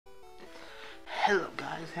Hello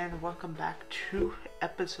guys, and welcome back to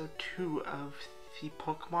episode 2 of the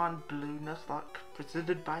Pokemon Blue Nuzlocke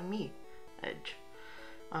presented by me, Edge.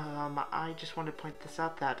 I just want to point this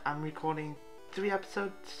out that I'm recording 3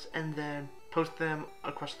 episodes and then post them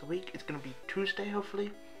across the week. It's going to be Tuesday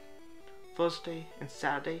hopefully, Thursday and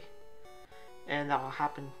Saturday, and that will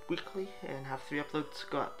happen weekly and have 3 uploads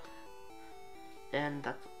go up. And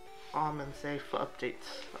that's all I'm going to say for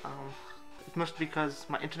updates. It's mostly because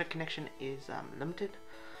my internet connection is limited.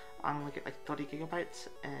 I'm gonna get like 30 gigabytes,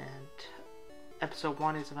 and episode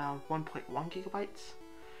 1 is around 1.1 gigabytes.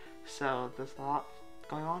 So there's a lot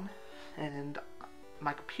going on, and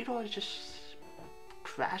my computer has just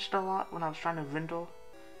crashed a lot when I was trying to render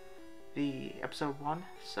the episode 1.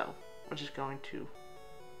 So we're just going to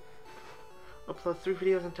upload 3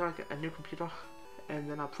 videos until I get a new computer, and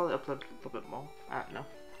then I'll probably upload a little bit more. I don't know.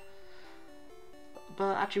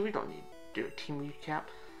 But actually, we don't need do a team recap.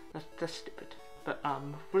 That's stupid. But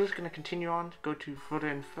we're just gonna continue on. Go to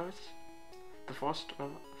Froden first. The first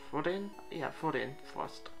Froden? Yeah, Froden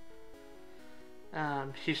first.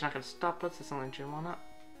 He's not gonna stop us. It's only Gym on it.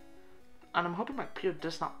 And I'm hoping my computer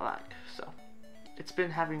does not lag. So it's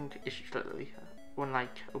been having issues lately when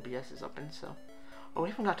like OBS is open. So we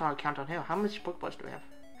haven't got our count on here. How many Pokeballs do we have?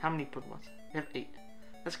 How many Pokeballs? We have 8.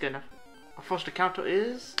 That's good enough. Our first encounter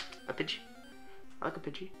is a Pidgey. I like a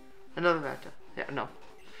Pidgey. Another Vector. Yeah, no.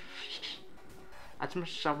 As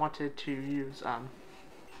much as I wanted to use a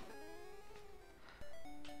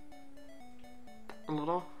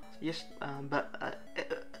little, yes, but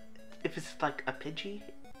if it's like a Pidgey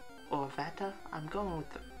or a Vector, I'm going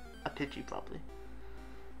with a Pidgey probably.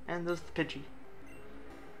 And there's the Pidgey.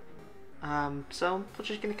 So we're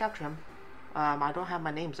just gonna capture him. I don't have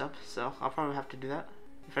my names up, so I'll probably have to do that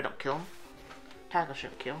if I don't kill him. Tackle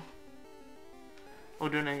shouldn't kill. We're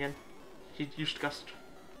doing it again. He used Gust.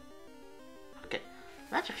 Okay.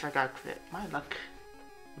 Imagine if I got a crit. My luck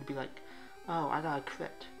would be like, oh, I got a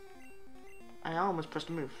crit. I almost pressed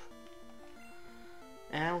a move.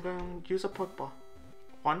 And we're going to use a Pokeball.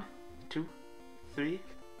 1, 2, 3.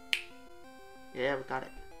 Yeah, we got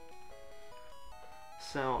it.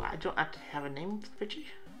 So, I don't have to have a name for Pidgey,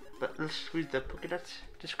 but let's read the Pokédex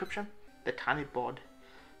description. The tiny bird.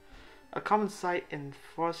 A common sight in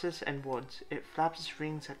forests and woods, it flaps its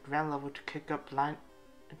wings at ground level to kick up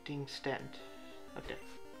landing stand. Okay.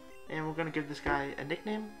 And we're gonna give this guy a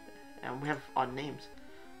nickname, and we have our names.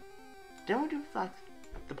 Didn't we do like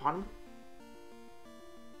the bottom?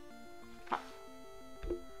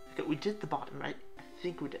 Okay, we did the bottom, right? I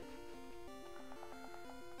think we did.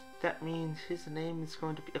 That means his name is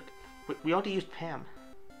going to be. Okay. We already used Pam.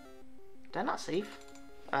 Did I not save?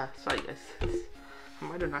 Sorry guys. I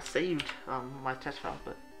might have not saved my test file,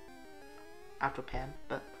 but after Pam.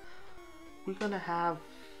 But we're gonna have.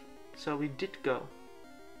 So we did go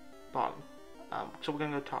bottom. So we're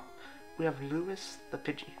gonna go top. We have Lewis the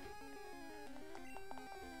Pidgey,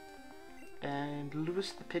 and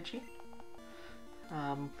Lewis the Pidgey.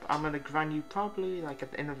 I'm gonna grind you probably like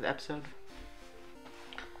at the end of the episode,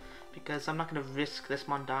 because I'm not gonna risk this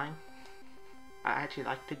mon dying. I actually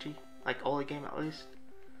like Pidgey, like all the game at least.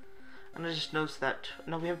 And I just noticed that,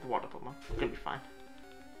 no, we have the water Pokemon. We're gonna be fine.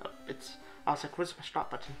 Oh, I was like, where's my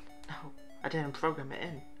stop button? No, I didn't program it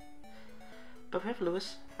in. But we have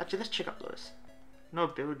Lewis. Actually, let's check out Lewis. No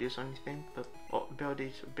abilities or anything, but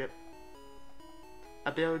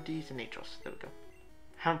abilities and natures. There we go.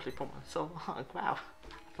 Haven't played Pokemon so long. Wow,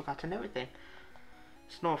 I forgot to know everything.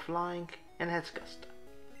 Snore, flying, and it has Gust.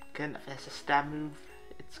 Good enough. It has a stab move.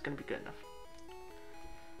 It's gonna be good enough.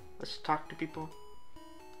 Let's talk to people.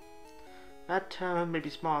 That may be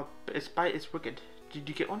small, but its bite is wicked. Did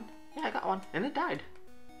you get one? Yeah, I got one, and it died.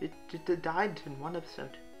 It died in 1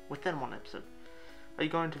 episode. Within 1 episode. Are you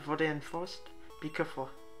going to Froden Forest? Be careful.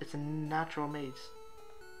 It's a natural maze.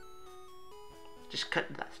 Just cut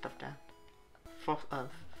that stuff down. For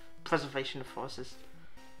preservation of forests.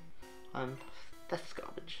 That's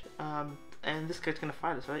garbage. And this guy's gonna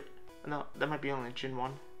fight us, right? No, that might be only Gen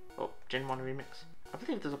 1. Oh, Gen 1 remix. I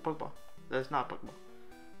believe there's a Pokeball. There's not a Pokeball.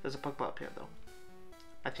 There's a Pokeball up here though,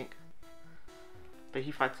 I think. But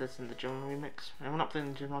he fights us in the Gen 1 remix, and we're not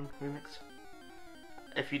playing the Gen 1 remix.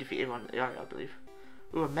 If you defeat everyone in the area, I believe.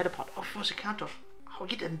 Ooh, a Metapod. Oh, first encounter. Oh, we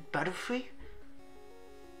get a Butterfree?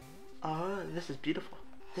 Oh, this is beautiful.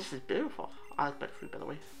 This is beautiful. I like Butterfree, by the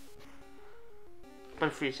way.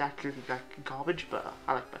 Butterfree is actually like garbage, but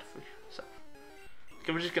I like Butterfree. So,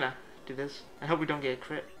 okay, we're just gonna do this. I hope we don't get a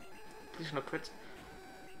crit. Please no crits.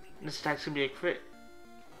 This attack's gonna be a crit.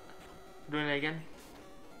 Doing it again.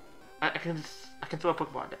 I can throw a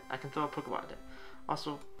Pokeball at it.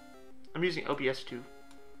 Also, I'm using OBS to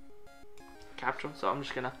capture, so I'm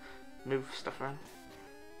just gonna move stuff around.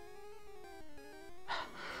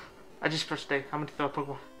 I just pressed A. I'm gonna throw a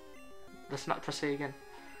Pokeball. Let's not press A again.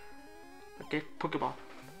 Okay, Pokeball.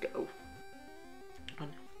 Go. 1,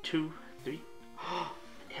 2, 3.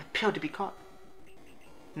 It appeared to be caught.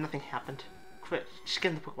 Nothing happened. Quit.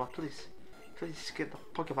 Skin the Pokeball, please. Please skin the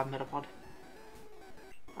Pokemon Metapod.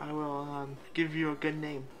 I will give you a good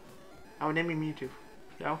name. I will name you Mewtwo.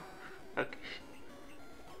 No? Okay.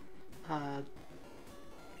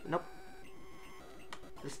 Nope.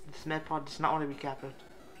 This Metapod does not want to be captured.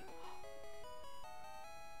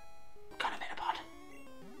 We got a Metapod.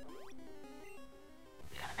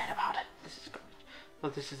 We got a Metapod. This is garbage. Oh,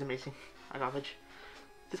 this is amazing. I garbage.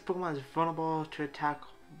 This Pokemon is vulnerable to attack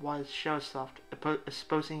while its shell is soft,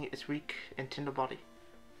 exposing its weak and tender body.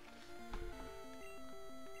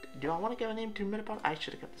 Do I want to give a name to Metapod? I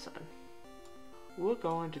should have kept this open. We're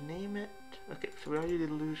going to name it. Okay, so we already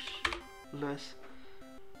did Lewis.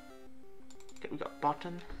 Okay, we got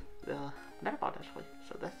Bottom, the Metapod actually.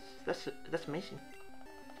 So that's amazing.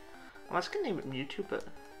 I was gonna name it Mewtwo, but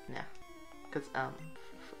nah, because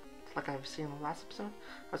like I've seen in the last episode,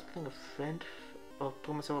 I was playing a friend, or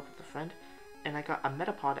putting myself up with a friend, and I got a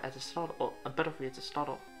Metapod as a starter, or a Butterfree as a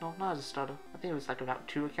starter. No, not as a starter. I think it was like about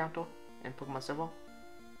 2 encounter in Pokemon Silver.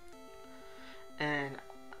 And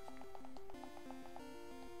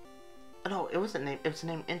no, it wasn't named. It was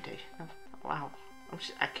named Entei. Wow,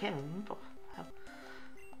 I can't remember how,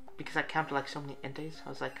 because I counted like so many Enteis. I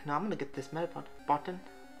was like, no, I'm gonna get this Metapod. Botan?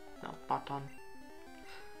 No, Botan.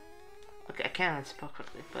 Okay, I can't even spell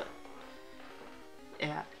quickly, but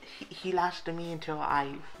yeah, he lasted me until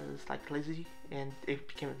I was like lazy, and it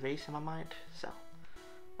became a race in my mind. So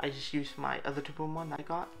I just used my other 2 Pokemon I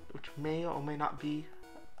got, which may or may not be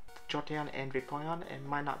Jolteon and Vaporeon, and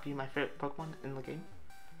might not be my favorite Pokemon in the game.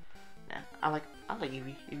 Yeah, I like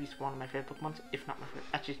Eevee. Eevee's one of my favorite Pokemon, if not my favorite.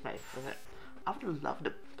 Actually, it's my favorite. I would love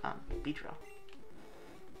to Beedrill.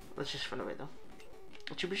 Let's just run away though.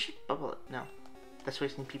 We should bubble it. No, that's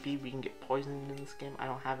wasting PP. We can get poisoned in this game. I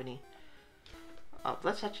don't have any.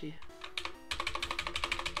 Let's actually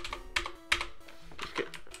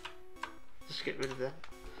just get rid of that.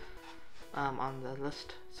 On the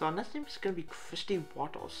list. So our next name is gonna be Christy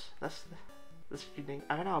Wattles. That's the name.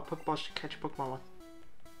 I don't know how Pokeballs should catch Pokemon with.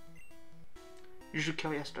 You should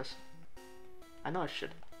kill Estus. I know I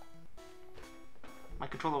should. My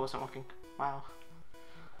controller wasn't working. Wow.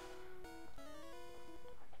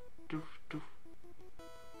 Doof doof.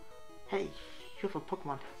 Hey, you have a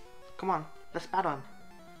Pokemon. Come on, let's battle him.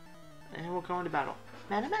 And we'll go into battle.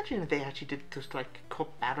 Man, imagine if they actually did those like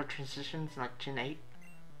cool battle transitions in like Gen 8.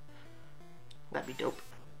 That'd be dope.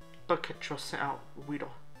 But Ketro sent out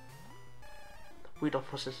Weedle. Weedle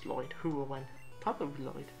versus Lloyd. Who will win? Probably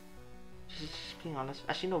Lloyd. Just being honest.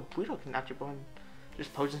 Actually, no, Weedle can actually go and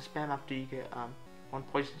just poison spam after you get one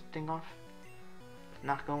poison thing off.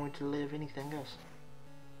 Not going to live anything else.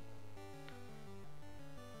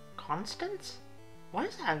 Constance? Why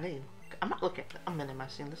is that a name? I'm not looking at it. I'm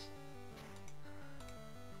minimizing this.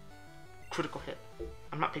 Critical hit.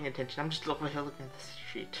 I'm not paying attention. I'm just over here looking at this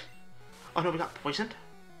sheet. Oh no, we got poisoned?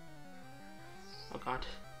 Oh god.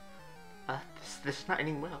 This is not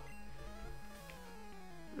ending well.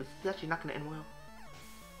 This is actually not gonna end well.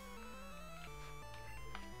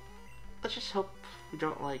 Let's just hope we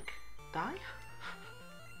don't, like, die?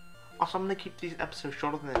 Also, I'm gonna keep these episodes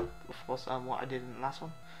shorter than, of course, what I did in the last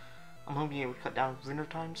one. I'm hoping we cut down winter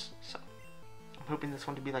times, so I'm hoping this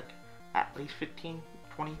one to be, like, at least 15,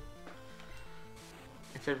 20.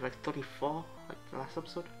 Instead of, like, 34, like the last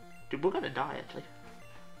episode. Dude, we're gonna die, actually.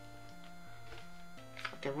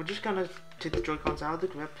 Okay, we're just gonna take the Joy-Cons out of the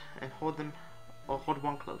grip and hold them, or hold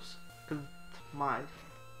one close. Because my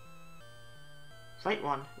right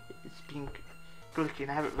one is being glitchy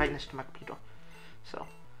and I have it right next to my computer. So,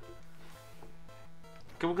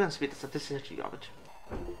 okay, we're gonna speed this up. This is actually garbage.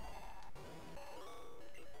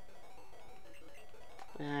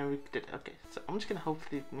 And we did it. Okay, so I'm just gonna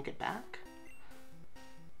hopefully make it back.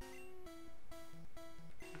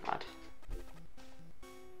 God.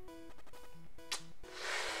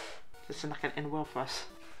 This is not gonna end well for us.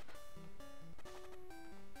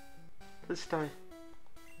 Let's die.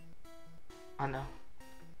 Oh no.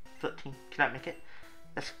 13. Can I make it?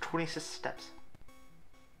 That's 26 steps.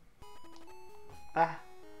 Ah.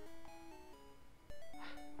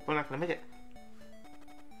 We're not gonna make it.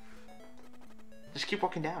 Just keep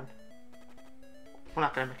walking down. We're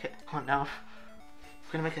not gonna make it. Oh no.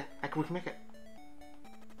 We're gonna make it. We can make it.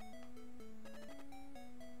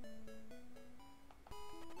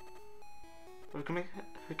 We can make it.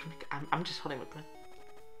 We can make it. I'm just holding my breath.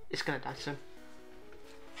 It's gonna die soon.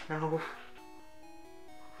 No.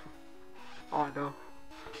 Oh no.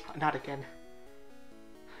 Not again.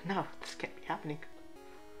 No, this can't be happening.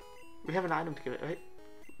 We have an item to give it, right?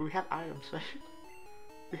 We have items, right?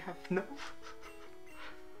 We have no.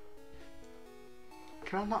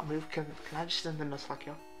 Can I not move? Can I just send the Nuzlocke,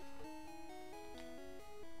 yo?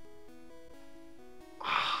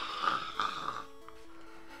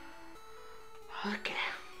 Okay.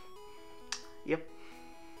 Yep.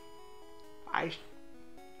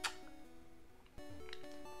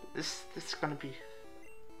 This is gonna be.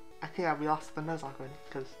 I think we lost the Nuzlocke already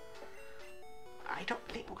because I don't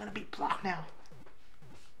think we're gonna beat Brock now.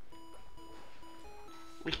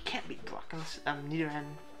 We can't beat Brock unless Nido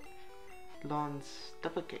and Lon's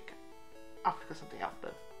double kick. I'll figure something out,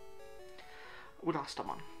 but we lost a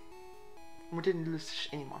mon. We didn't lose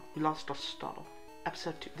anyone. We lost our starter.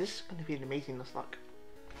 Episode 2. This is gonna be an amazing Nuzlocke.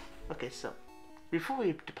 Okay, so before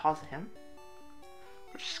we deposit him,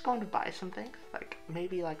 we're just going to buy some things, like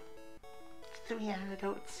maybe like 3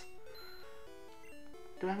 antidotes.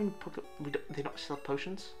 Do we have any they don't sell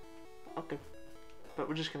potions? Okay, but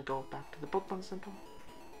we're just gonna go back to the Pokemon Center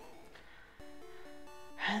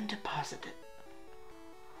and deposit it.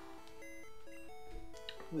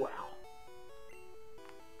 Wow.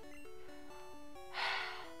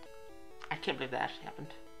 I can't believe that actually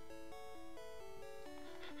happened.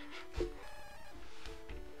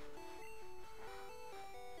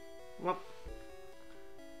 Well,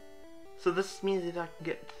 so this means that I can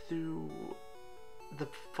get through the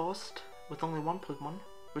first with only one Pokemon,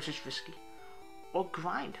 which is risky, or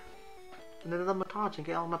grind and then another montage and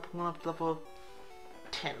get all my Pokemon up to level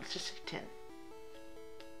 10. Let's just say 10.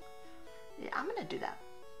 Yeah, I'm gonna do that.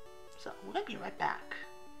 So we're gonna be right back.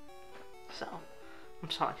 So I'm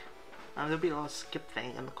sorry. There'll be a little skip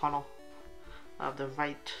thing in the corner of the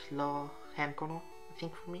right lower hand corner, I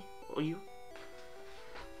think, for me or you.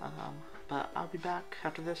 But I'll be back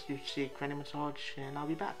after this. You see Granny Massage, and I'll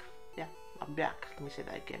be back. Yeah, I'll be back. Let me say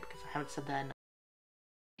that again because I haven't said that in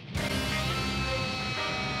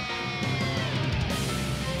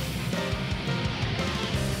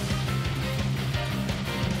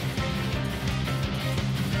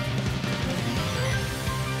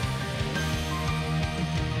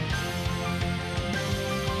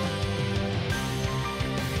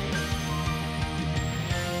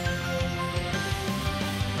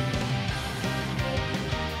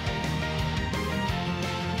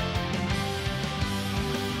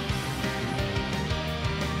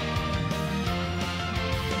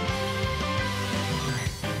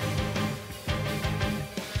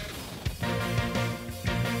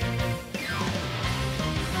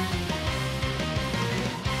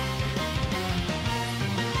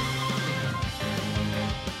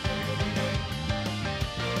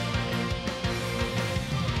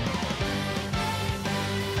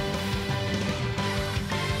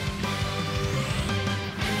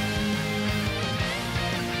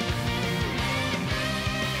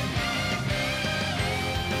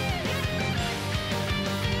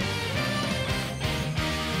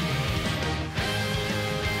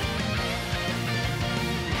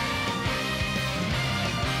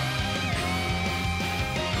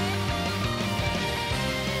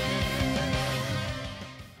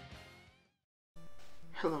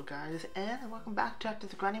Hello guys, and welcome back to After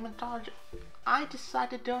the Granny Montage. I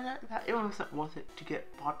decided during it that it wasn't worth it to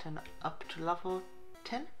get Barton up to level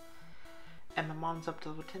 10, and my mom's up to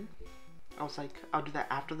level 10. I was like, I'll do that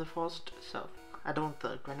after the first, so I don't want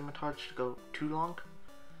the Granny Montage to go too long.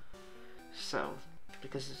 So,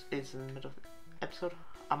 because it's in the middle of the episode,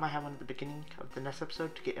 I might have one at the beginning of the next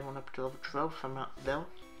episode to get everyone up to level 12 if I'm not there.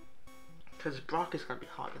 Because Brock is going to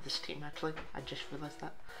be hard with this team actually, I just realized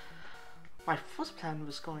that. My first plan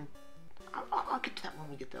was going. I'll get to that when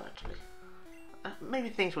we get there. Actually, maybe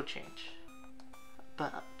things will change.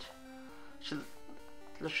 But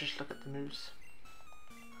let's just look at the news.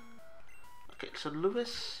 Okay, so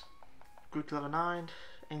Lewis grew to level 9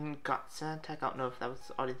 and got Sandtag. I don't know if that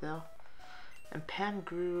was already there. And Pam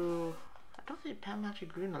grew. I don't think Pam actually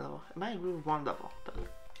grew in a level. It might have grew 1 level, but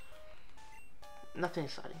nothing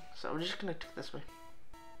exciting. So we're just gonna take this way.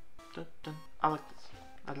 Dun, dun. I like this.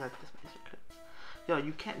 I like this music. Yo,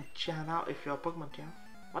 you can't jam out if you're a Pokemon team.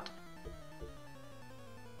 What?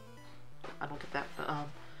 I don't get that. But,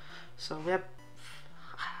 so we have.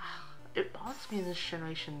 It bothers me in this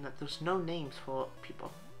generation that there's no names for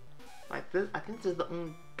people. Like this, I think this is the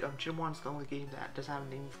only Gen 1's the only game that doesn't have a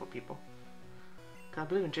name for people. Cause I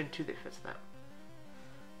believe in Gen 2 they fixed that.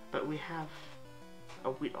 But we have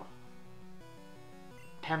a Weedle.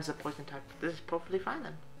 Pam's a poison type. This is perfectly fine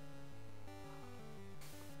then.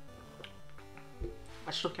 I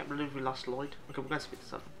still can't believe we lost Lloyd. Okay, we're gonna speed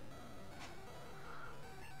this up.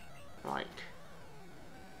 Like,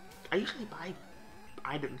 I usually buy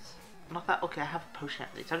items. Not that, okay, I have a potion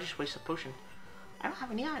at least. I just waste a potion. I don't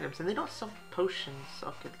have any items, and they don't sell potions.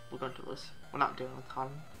 Okay, we're going to lose. We're not doing it with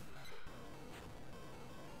Colin.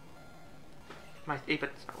 My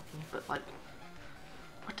A-button's not working, but like,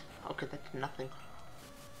 what? Okay, that did nothing.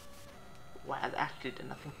 Wow, that actually did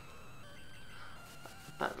nothing.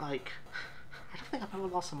 But like, I don't think I've ever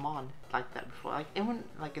lost a mon like that before. Like, even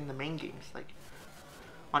like in the main games, like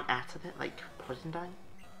on accident, like poison dying.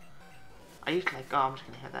 I usually like, oh, I'm just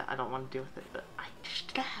gonna hear that. I don't want to deal with it, but I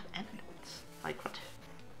just don't have antidotes. Like what?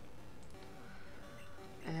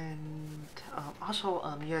 And also,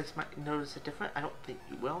 you guys might notice a difference. I don't think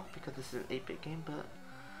you will because this is an 8-bit game, but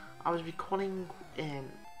I was recording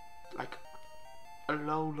in like a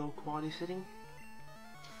low quality setting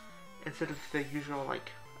instead of the usual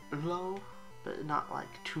like low, but not like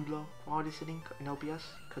too low quality setting in OBS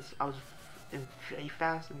because I was in very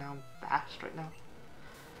fast and now I'm fast right now.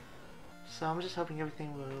 So I'm just hoping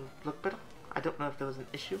everything will look better. I don't know if there was an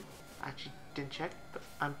issue. I actually didn't check, but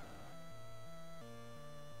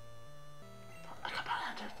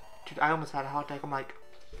dude, I almost had a heart attack. I'm like,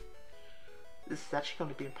 this is actually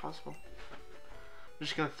going to be impossible. I'm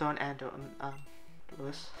just going to throw an antidote on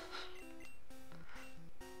Lewis.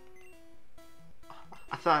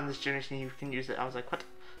 I thought in this generation you can use it. I was like, what?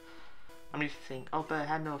 I'm used to saying, oh, but it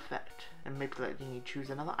had no effect. And maybe letting you choose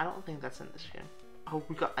another. I don't think that's in this game. Oh,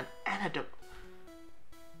 we got an antidote.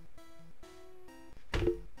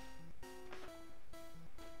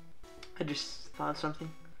 I just thought of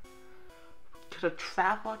something. Could have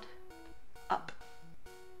traveled up.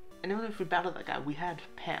 And even if we battled that guy, we had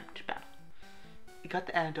Pam to battle. We got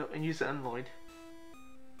the antidote and used it on Lloyd.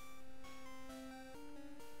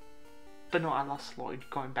 But no, I lost Lloyd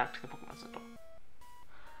going back to the Pokemon Center.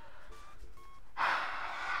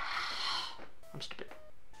 I'm stupid.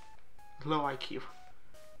 Low IQ.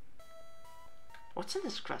 What's in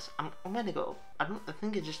this grass? I'm gonna go. I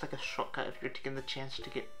think it's just like a shortcut if you're taking the chance to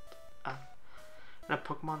get in a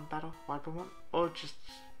Pokemon battle, wild Pokemon, or just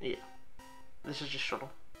yeah. This is just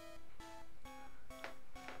shuttle.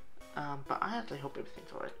 But I actually hope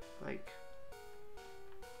everything's alright. Like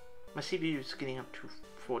my CPU is getting up to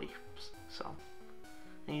 40, so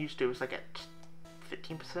and used to it was like at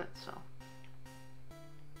 15%, so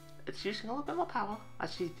it's using a little bit more power. I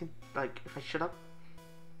actually think like if I shut up,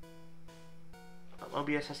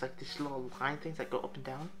 OBS has like these little line things that go up and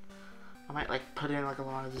down. I might like put in like a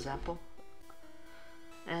lot of example,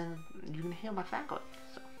 and you can hear my fan going.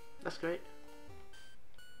 So that's great.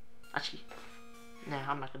 Actually, nah,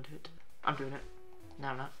 I'm not gonna do it. I'm doing it. No,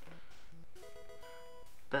 I'm not.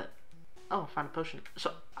 But oh, I found a potion.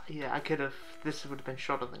 So yeah, I could have. This would have been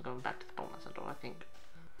shorter than going back to the Pokemon Center, I think.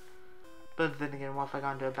 But then again, what if I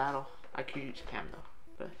got into a battle? I could use Cam though.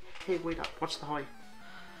 But hey, wait up! What's the hurry?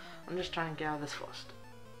 I'm just trying to get out of this first.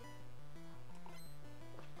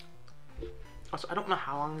 Also, I don't know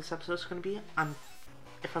how long this episode is going to be.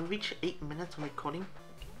 If I reach 8 minutes on recording,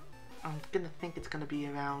 I'm gonna think it's gonna be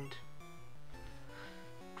around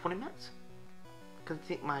 20 minutes. Because I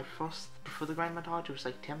think my first, before the grand montage, was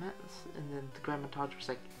like 10 minutes, and then the grand montage was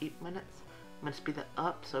like 8 minutes. I'm gonna speed that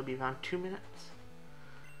up, so it'll be around 2 minutes.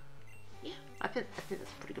 Yeah, I think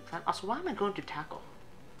that's a pretty good plan. Also, why am I going to tackle?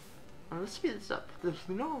 Let's speed this up. There's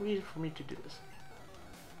no reason for me to do this.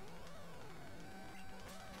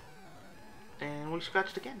 And we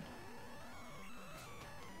scratched again.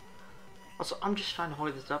 Also, I'm just trying to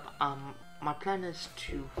hurry this up. My plan is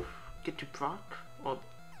to get to Brock or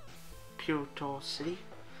Puerto City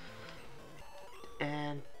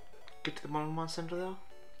and get to the Pokemon Center though.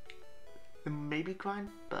 Then maybe grind,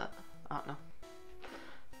 but I don't know.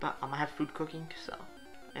 But I have food cooking, so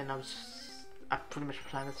I pretty much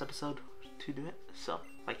planned this episode to do it, so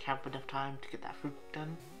like have enough time to get that food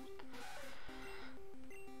done.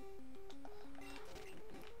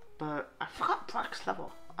 But I forgot Brock's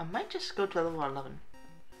level. I might just go to level 11.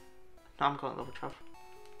 No, I'm going level 12.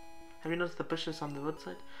 Have you noticed the bushes on the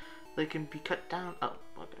roadside? They can be cut down. Oh,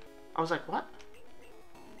 okay. I was like, what?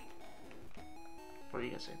 What are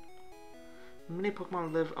you guys saying? Many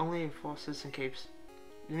Pokemon live only in forests and caves.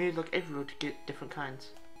 You need to look everywhere to get different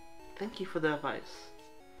kinds. Thank you for the advice.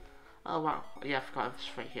 Oh wow, yeah, I forgot it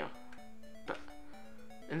was right here. But,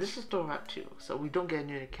 and this is door route too, so we don't get a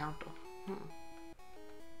new encounter.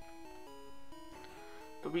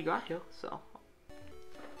 But we got here, so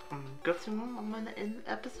go through one minute in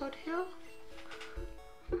the episode here.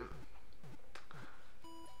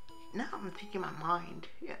 Now I'm thinking in my mind,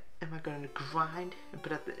 yeah, am I going to grind and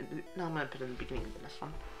put at the? No, I'm gonna put it in the beginning of the next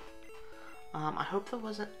one. I hope there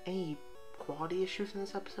wasn't any quality issues in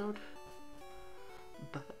this episode.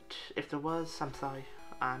 But if there was, I'm sorry.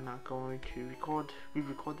 I'm not going to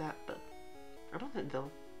re-record that, but I don't think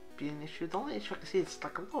there'll be an issue. The only issue I can see is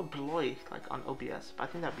like a little blurry, like on OBS, but I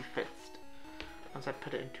think that'll be fixed once I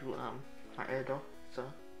put it into my editor. So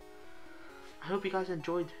I hope you guys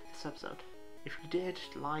enjoyed this episode. If you did,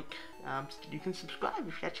 like, you can subscribe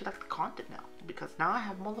if you actually like the content now, because now I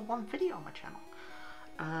have more than one video on my channel.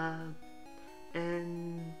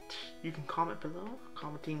 And you can comment below.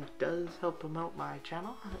 Commenting does help promote my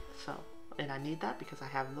channel, so, and I need that because I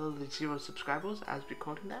have literally 0 subscribers as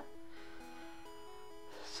recording that.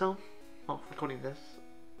 So, well, recording this,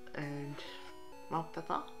 and well, that's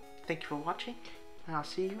all. Thank you for watching, and I'll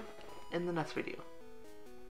see you in the next video.